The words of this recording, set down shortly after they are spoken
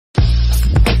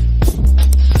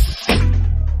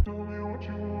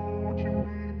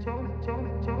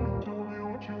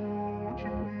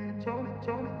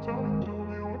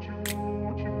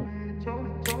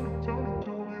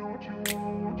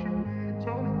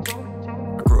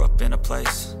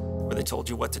place where they told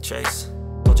you what to chase,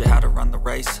 told you how to run the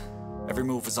race. Every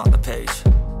move was on the page,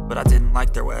 but I didn't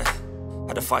like their way.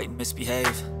 Had to fight and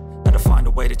misbehave, had to find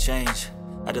a way to change,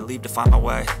 had to leave to find my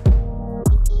way.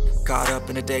 Caught up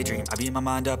in a daydream, I beat my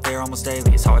mind up there almost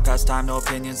daily. It's how I pass time, no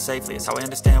opinions safely. It's how I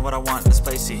understand what I want in this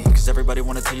place, see. Cause everybody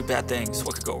wanna tell you bad things,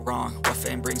 what could go wrong, what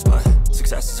fame brings. But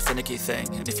success is a finicky thing,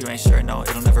 and if you ain't sure, no,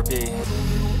 it'll never be.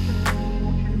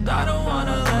 I don't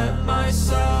wanna let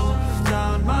myself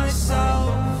down,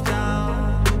 myself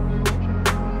down.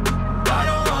 I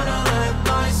don't wanna let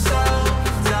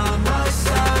myself down,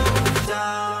 myself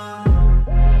down.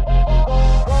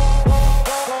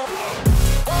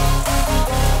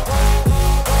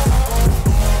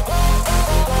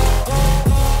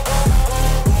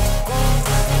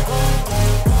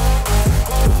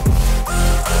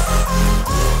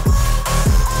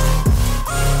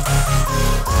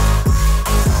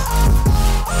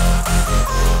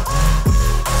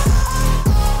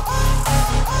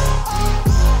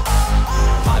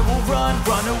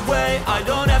 I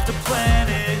don't have to plan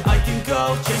it, I can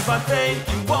go change my fate.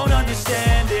 You won't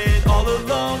understand it, all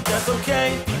alone, that's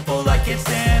okay. People I can't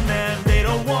stand them, they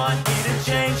don't want me to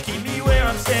change. Keep me where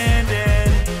I'm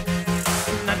standing,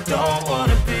 and I don't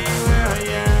wanna be where I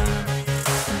am.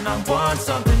 And I want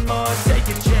something more, take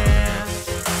a chance.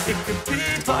 It could be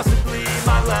possibly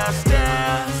my last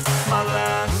dance, my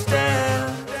last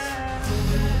dance.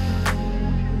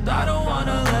 And I don't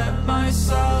wanna let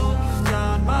myself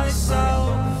down, myself.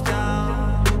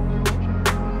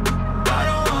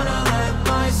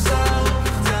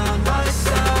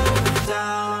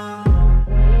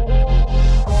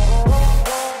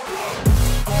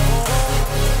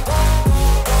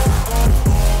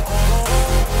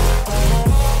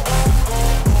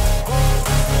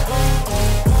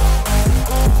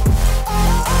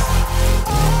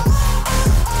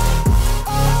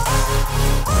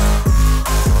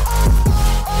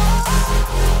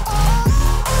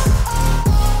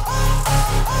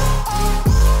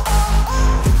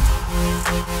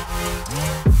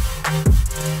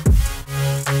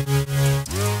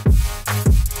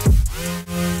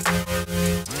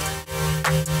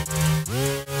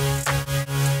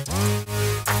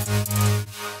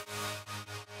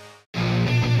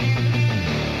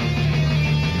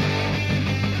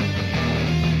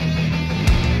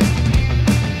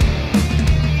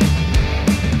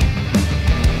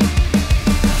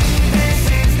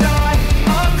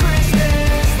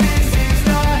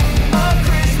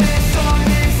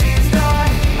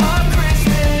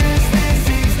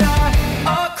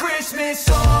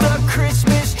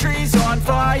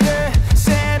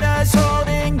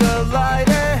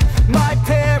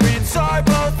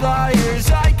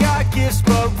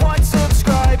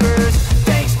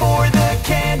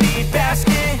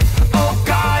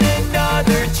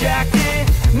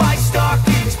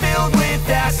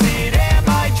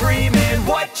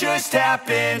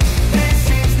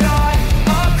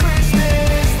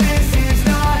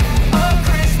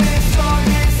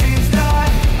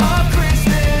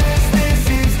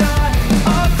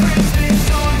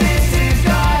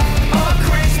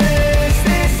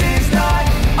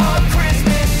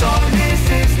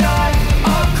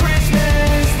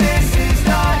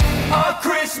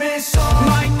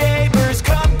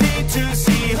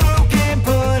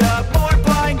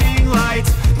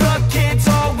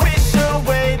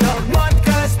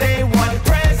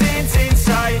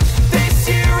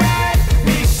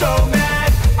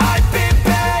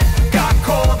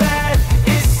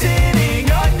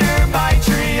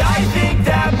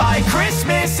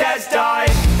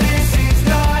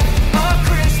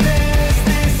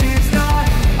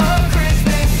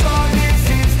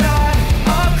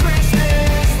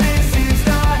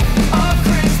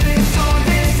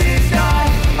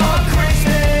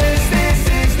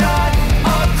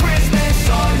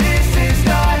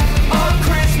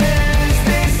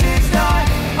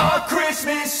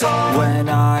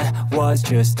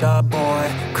 Just a boy,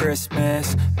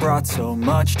 Christmas brought so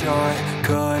much joy.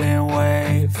 Couldn't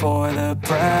wait for the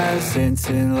presents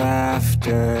and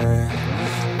laughter.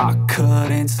 I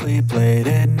couldn't sleep late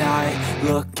at night,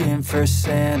 looking for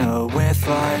Santa with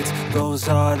lights. Those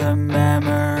are the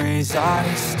memories I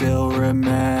still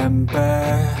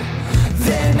remember.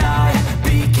 Then I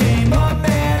became a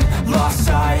man, lost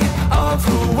sight of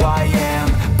who I am.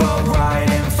 But right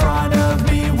in front of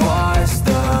me was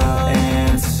the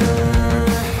answer.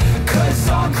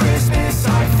 On Christmas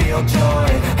I feel joy,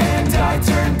 and I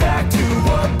turn back to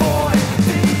a boy.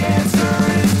 The answer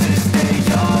is to stay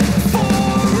young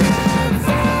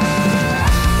forever.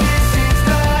 This is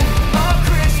not a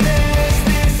Christmas,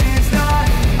 this is not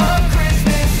a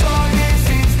Christmas song. This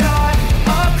is not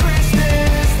a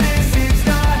Christmas, this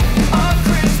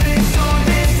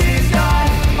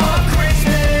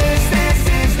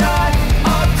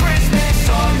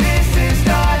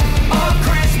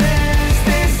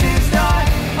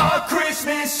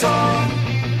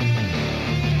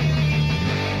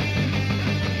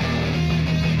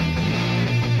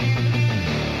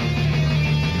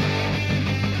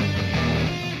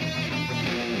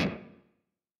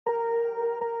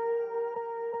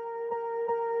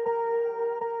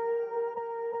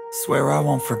Swear I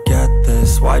won't forget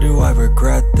this, why do I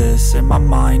regret this? In my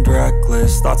mind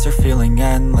reckless, thoughts are feeling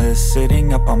endless.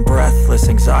 Sitting up I'm breathless,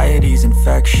 anxiety's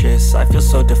infectious. I feel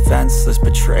so defenseless,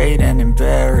 betrayed and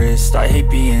embarrassed. I hate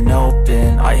being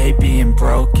open, I hate being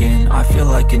broken. I feel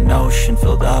like an ocean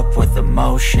filled up with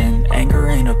emotion. Anger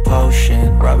ain't a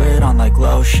potion, rub it on like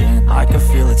lotion. I can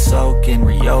feel it soaking,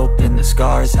 reopen, the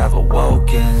scars have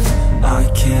awoken.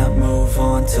 I can't move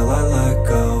on till I let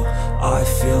go. I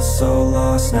feel so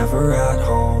lost, never at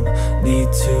home.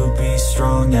 Need to be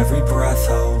strong, every breath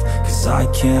hold. Cause I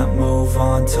can't move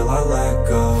on till I let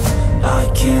go.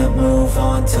 I can't move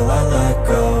on till I let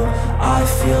go. I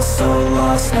feel so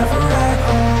lost, never at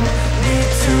home. Need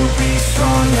to be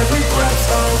strong, every breath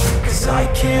hold. Cause I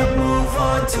can't move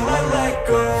on till I let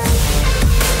go.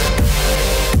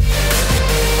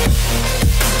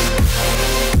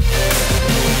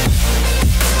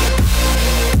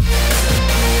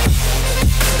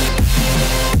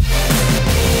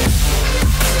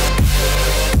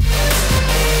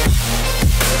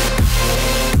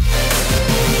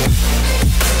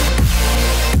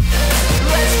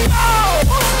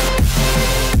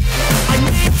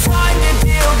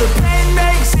 The pain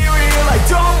makes it real, I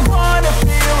don't wanna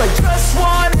feel, I just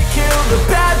wanna kill the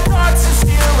bad thoughts and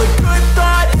steal a good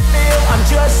thought and feel. I'm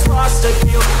just lost, I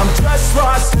feel, I'm just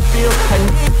lost, I feel. I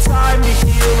need time to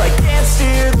heal, I can't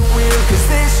steer the wheel. Cause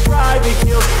this drive it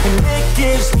kills, and it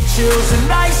gives me chills. A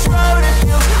nice road it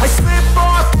feels, I slip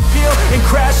off the peel and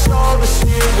crash all the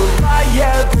steel. Will I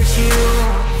ever heal?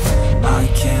 I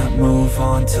can't move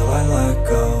on till I let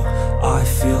go. I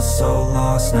feel so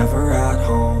lost, never at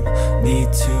home.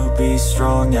 Need to be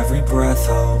strong, every breath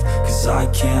hold. Cause I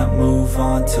can't move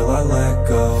on till I let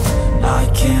go. I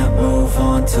can't move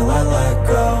on till I let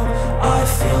go. I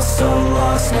feel so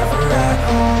lost, never at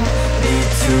home. Need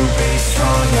to be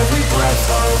strong, every breath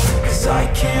hold. Cause I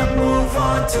can't move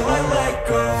on till I let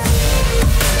go.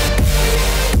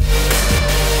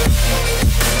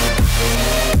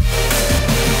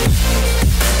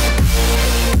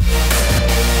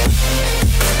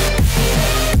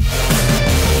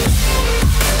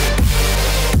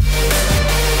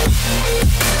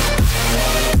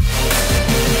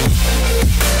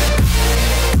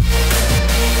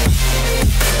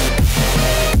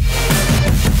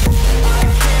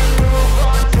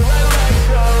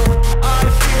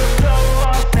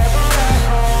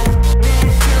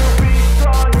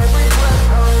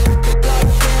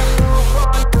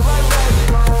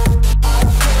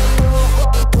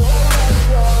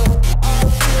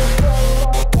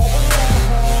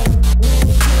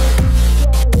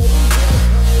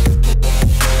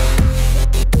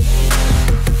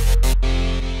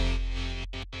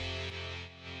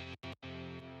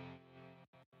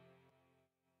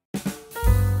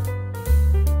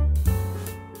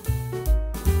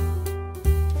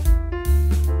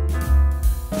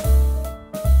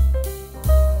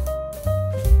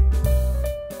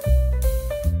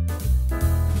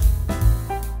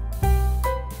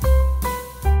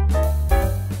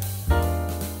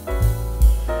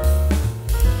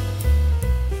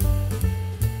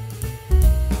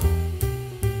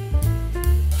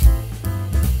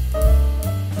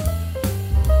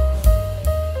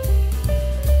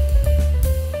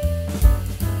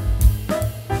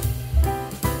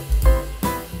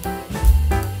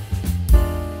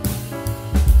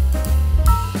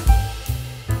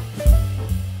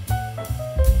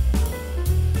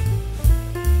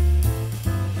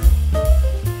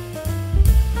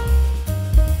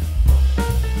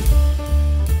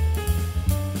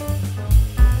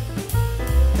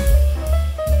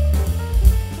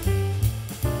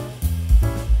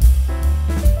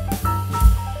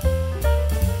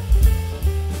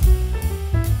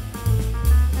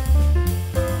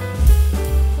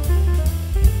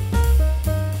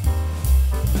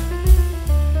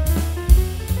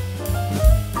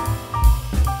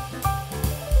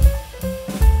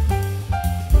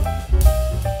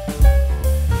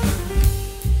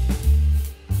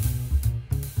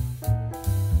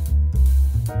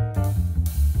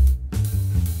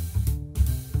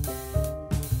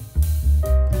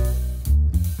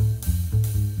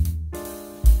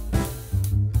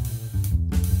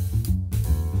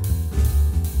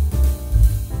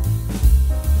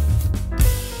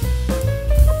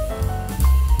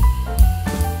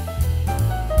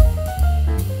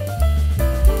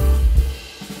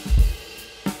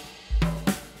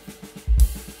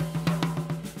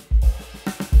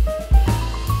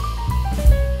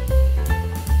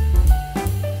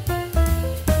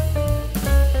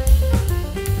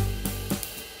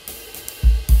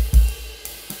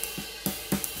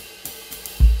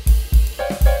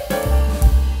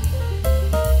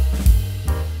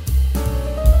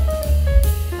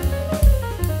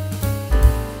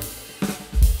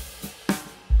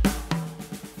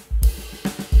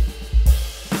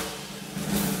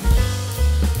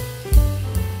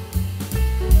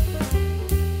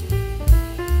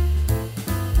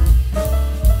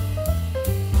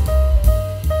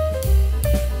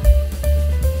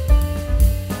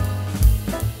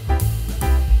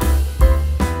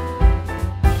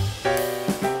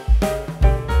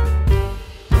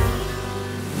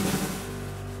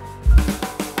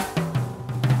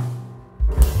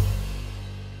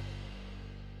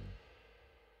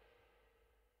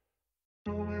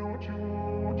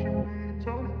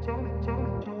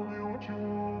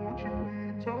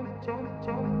 I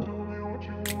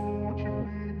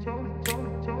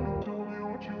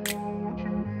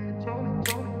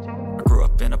grew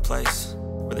up in a place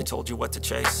where they told you what to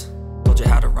chase, told you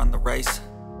how to run the race.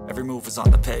 Every move was on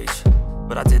the page,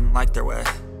 but I didn't like their way.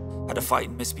 Had to fight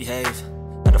and misbehave,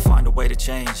 had to find a way to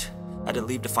change, had to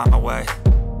leave to find my way.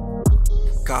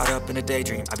 Caught up in a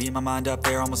daydream, I beat my mind up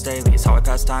there almost daily. It's how I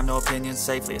pass time, no opinions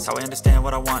safely. It's how I understand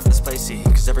what I want in this place, see.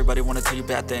 Cause everybody wanna tell you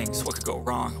bad things, what could go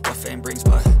wrong, what fame brings.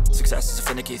 But success is a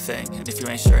finicky thing, and if you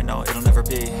ain't sure, no, it'll never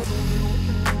be.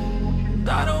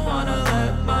 I don't wanna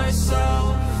let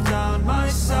myself down,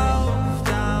 myself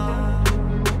down.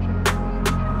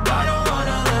 I don't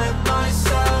wanna let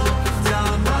myself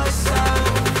down,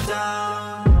 myself down.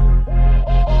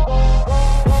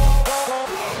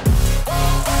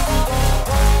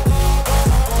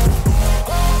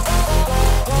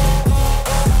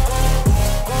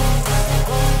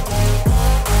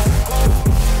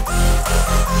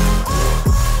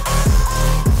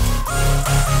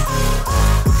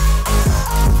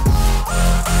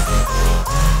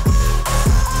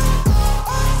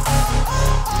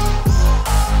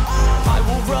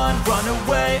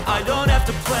 I don't have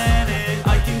to plan it,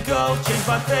 I can go change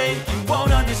my fate. You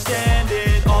won't understand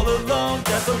it, all alone,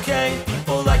 that's okay.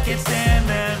 People I can't stand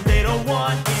them, they don't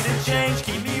want me to change.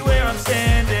 Keep me where I'm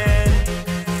standing,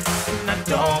 and I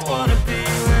don't wanna be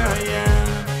where I am.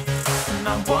 And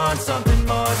I want something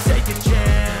more, take a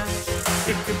chance.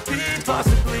 It could be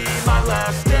possibly my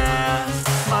last